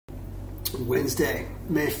Wednesday,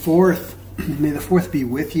 May 4th. May the 4th be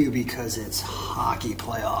with you because it's hockey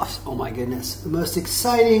playoffs. Oh my goodness. The most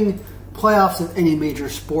exciting playoffs of any major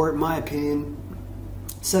sport, in my opinion.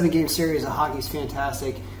 7-game series of hockey is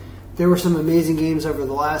fantastic. There were some amazing games over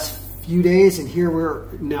the last few days, and here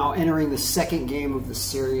we're now entering the second game of the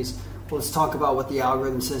series. Let's talk about what the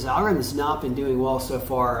algorithm says. The algorithm has not been doing well so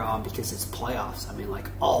far because it's playoffs. I mean, like,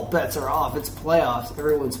 all bets are off. It's playoffs.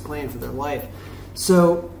 Everyone's playing for their life.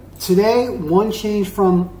 So today, one change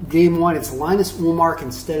from game one. It's Linus Ullmark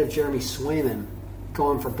instead of Jeremy Swayman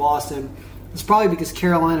going for Boston. It's probably because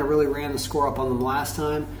Carolina really ran the score up on them last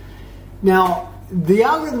time. Now, the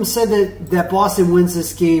algorithm said that Boston wins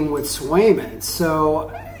this game with Swayman.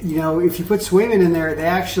 So, you know, if you put Swayman in there,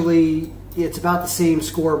 it's about the same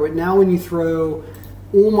score. But now when you throw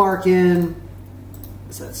Ullmark in,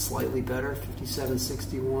 is that slightly better?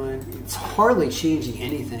 57-61. It's hardly changing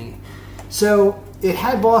anything. So it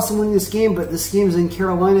had Boston winning this game, but this game's in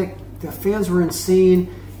Carolina. The fans were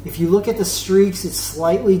insane. If you look at the streaks, it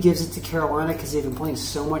slightly gives it to Carolina because they've been playing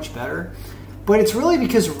so much better. But it's really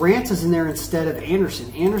because Ranta's in there instead of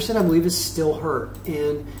Anderson. Anderson, I believe, is still hurt.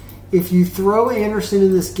 And if you throw Anderson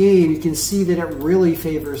in this game, you can see that it really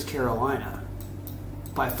favors Carolina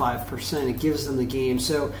by 5%. It gives them the game.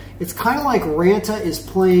 So it's kind of like Ranta is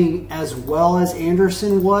playing as well as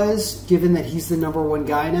Anderson was, given that he's the #1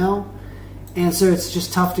 guy now. And so it's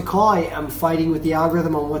just tough to call. I'm fighting with the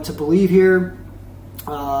algorithm on what to believe here.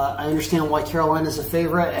 I understand why Carolina's a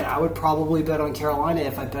favorite, and I would probably bet on Carolina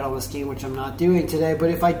if I bet on this game, which I'm not doing today. But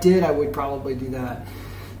if I did, I would probably do that.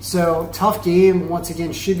 So, tough game. Once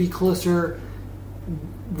again, should be closer.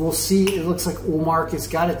 We'll see. It looks like Ullmark has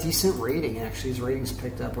got a decent rating, actually. His rating's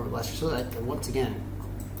picked up over last year. So, that, once again,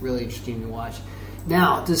 really interesting to watch.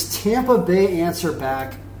 Now, does Tampa Bay answer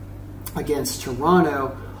back against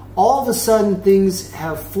Toronto? All of a sudden, things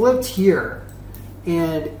have flipped here,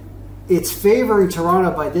 and it's favoring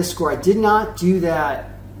Toronto by this score. I did not do that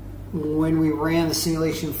when we ran the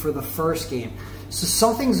simulation for the first game. So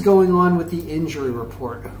something's going on with the injury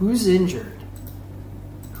report. Who's injured?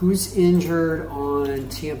 Who's injured on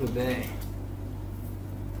Tampa Bay?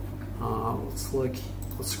 Let's look.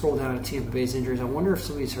 Let's scroll down to Tampa Bay's injuries. I wonder if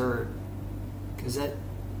somebody's hurt. Because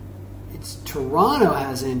it's Toronto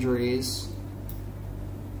has injuries.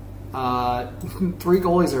 3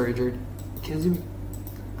 goalies are injured.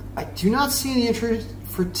 I do not see any interest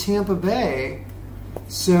for Tampa Bay,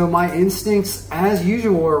 so my instincts, as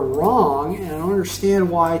usual, are wrong, and I don't understand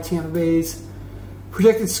why Tampa Bay's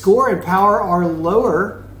projected score and power are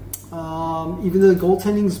lower, even though the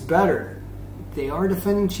goaltending's better. They are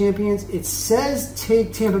defending champions. It says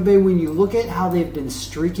take Tampa Bay when you look at how they've been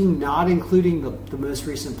streaking, not including the most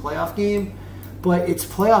recent playoff game, but it's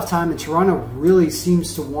playoff time, and Toronto really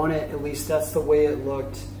seems to want it. At least that's the way it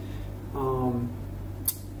looked.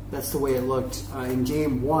 That's the way it looked in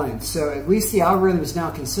game one. So at least the algorithm is now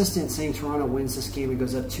consistent, saying Toronto wins this game and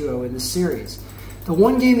goes up 2-0 in the series. The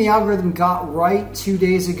one game the algorithm got right 2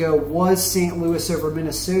 days ago was St. Louis over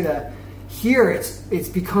Minnesota. Here it's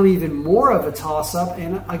become even more of a toss-up,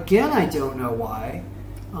 and again, I don't know why.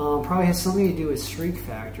 Probably has something to do with streak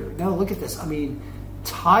factor. No, look at this. I mean,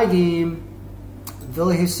 tie game,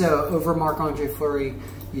 Ville Husso over Marc-Andre Fleury.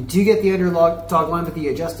 You do get the underdog line, but the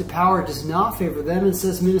adjusted power does not favor them and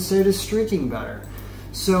says Minnesota's streaking better.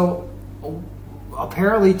 So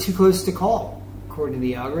apparently too close to call, according to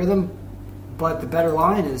the algorithm. But the better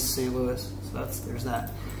line is St. Louis. So there's that.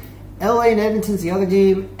 LA and Edmonton's the other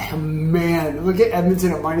game. And man, look at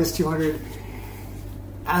Edmonton at -200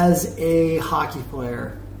 as a hockey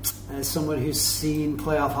player. As someone who's seen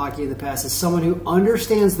playoff hockey in the past, as someone who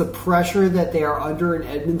understands the pressure that they are under in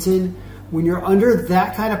Edmonton. When you're under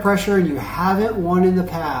that kind of pressure and you haven't won in the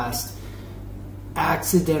past,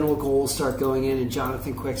 accidental goals start going in and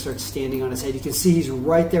Jonathan Quick starts standing on his head. You can see he's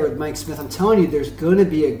right there with Mike Smith. I'm telling you, there's going to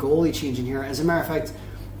be a goalie change in here. As a matter of fact,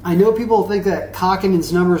 I know people think that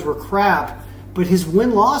Kokkinen's numbers were crap, but his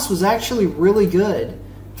win-loss was actually really good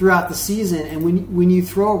throughout the season. And when you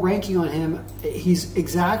throw a ranking on him, he's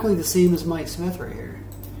exactly the same as Mike Smith right here.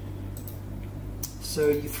 So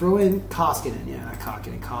you throw in Koskinen. Yeah, not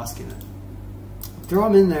Koskinen, Koskinen. Throw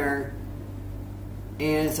him in there,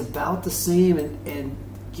 and it's about the same, and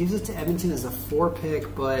gives it to Edmonton as a 4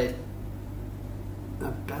 pick, but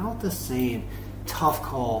about the same. Tough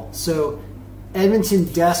call. So Edmonton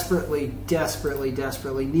desperately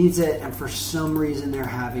needs it, and for some reason they're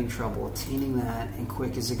having trouble attaining that, and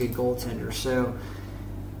Quick is a good goaltender. So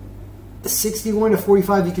the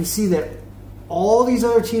 61-45, you can see that all these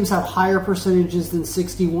other teams have higher percentages than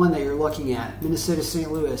 61 that you're looking at. Minnesota, St.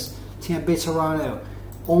 Louis, Tampa Bay, Toronto.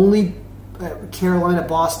 Only Carolina,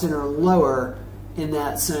 Boston are lower in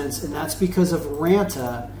that sense, and that's because of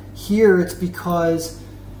Ranta. Here, it's because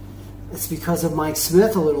of Mike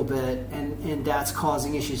Smith a little bit, and that's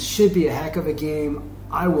causing issues. Should be a heck of a game.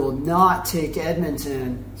 I will not take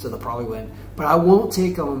Edmonton, so they'll probably win, but I won't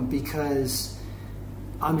take them because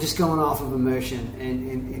I'm just going off of emotion,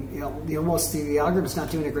 and you know, the algorithm's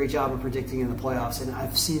not doing a great job of predicting in the playoffs, and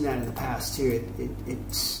I've seen that in the past too.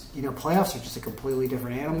 It's you know, playoffs are just a completely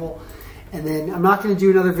different animal. And then I'm not going to do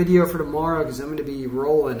another video for tomorrow because I'm going to be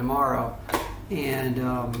rolling tomorrow, and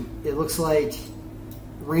it looks like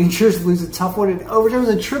Rangers lose a tough one in overtime. It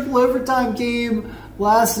was a triple overtime game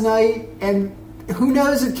last night, and who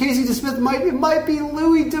knows if Casey DeSmith might be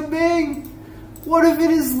Louis Domingue. What if it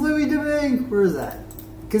is Louis Domingue? Where is that?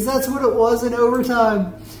 Because that's what it was in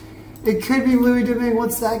overtime. It could be Louis Domingue.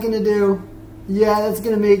 What's that going to do? Yeah, that's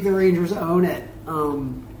going to make the Rangers own it.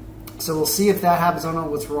 So we'll see if that happens. I don't know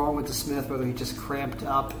what's wrong with DeSmith, whether he just cramped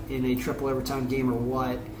up in a triple overtime game or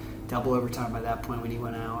what. Double overtime by that point when he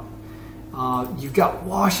went out. You've got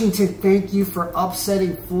Washington. Thank you for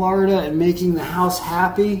upsetting Florida and making the house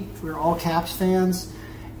happy. We're all Caps fans.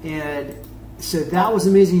 And so that was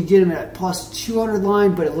amazing. You get him at plus 200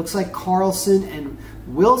 line, but it looks like Carlson and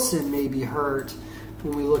Wilson may be hurt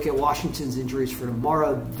when we look at Washington's injuries for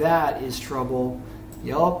tomorrow. That is trouble.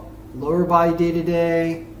 Yup. Lower body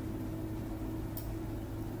day-to-day.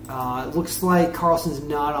 It looks like Carlson's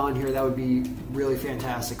not on here. That would be really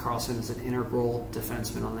fantastic. Carlson is an integral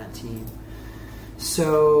defenseman on that team.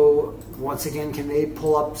 So, once again, can they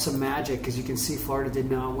pull up some magic? Because you can see Florida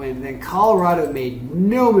did not win. And then Colorado made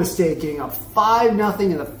no mistake getting up 5-0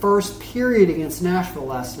 in the first period against Nashville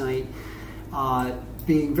last night.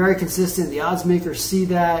 Being very consistent. The odds makers see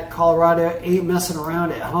that. Colorado ain't messing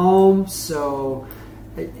around at home. So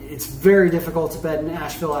it's very difficult to bet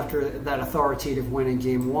Nashville after that authoritative win in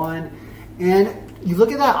Game 1. And you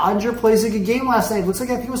look at that, Andre plays a good game last night. It looks like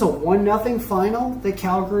I think it was a 1-0 final that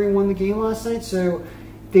Calgary won the game last night. So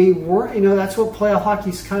they weren't, you know, that's what playoff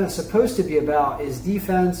hockey's kind of supposed to be about, is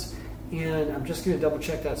defense. And I'm just going to double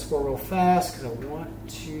check that score real fast because I want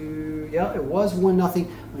to, yeah, it was 1-0. I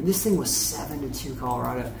mean, this thing was 7-2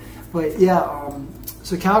 Colorado. But yeah,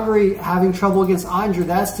 so Calgary having trouble against Andre,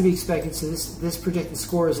 that's to be expected. So this projected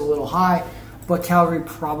score is a little high, but Calgary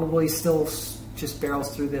probably still just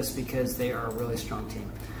barrels through this because they are a really strong team.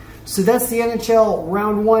 So that's the NHL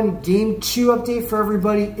Round 1 Game 2 update for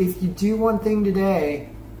everybody. If you do one thing today,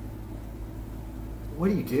 what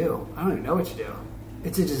do you do? I don't even know what you do.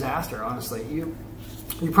 It's a disaster, honestly. You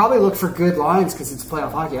probably look for good lines because it's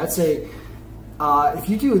playoff hockey. I'd say if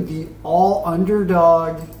you do the all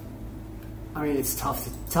underdog, I mean, it's tough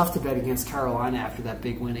to bet against Carolina after that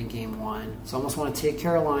big win in Game 1. So I almost want to take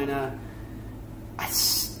Carolina.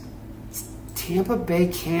 Tampa Bay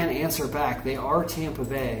can answer back. They are Tampa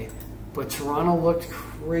Bay. But Toronto looked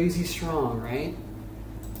crazy strong, right?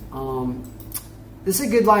 This is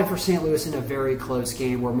a good line for St. Louis in a very close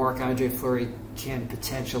game where Marc-Andre Fleury can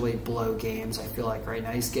potentially blow games, I feel like, right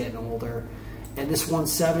now. He's getting older. And this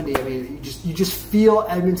 170, I mean, you just feel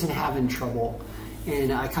Edmonton having trouble.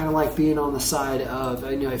 And I kind of like being on the side of,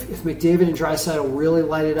 you know, if McDavid and Draisaitl really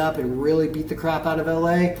light it up and really beat the crap out of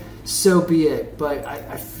LA, so be it. But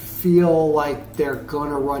I feel like they're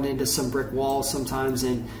going to run into some brick walls sometimes.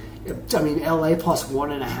 And, I mean, LA plus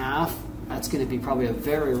 1.5, that's going to be probably a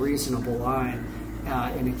very reasonable line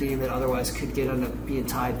in a game that otherwise could get end up being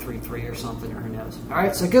tied 3-3 or something, or who knows. All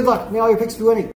right, so good luck. May all your picks be winning.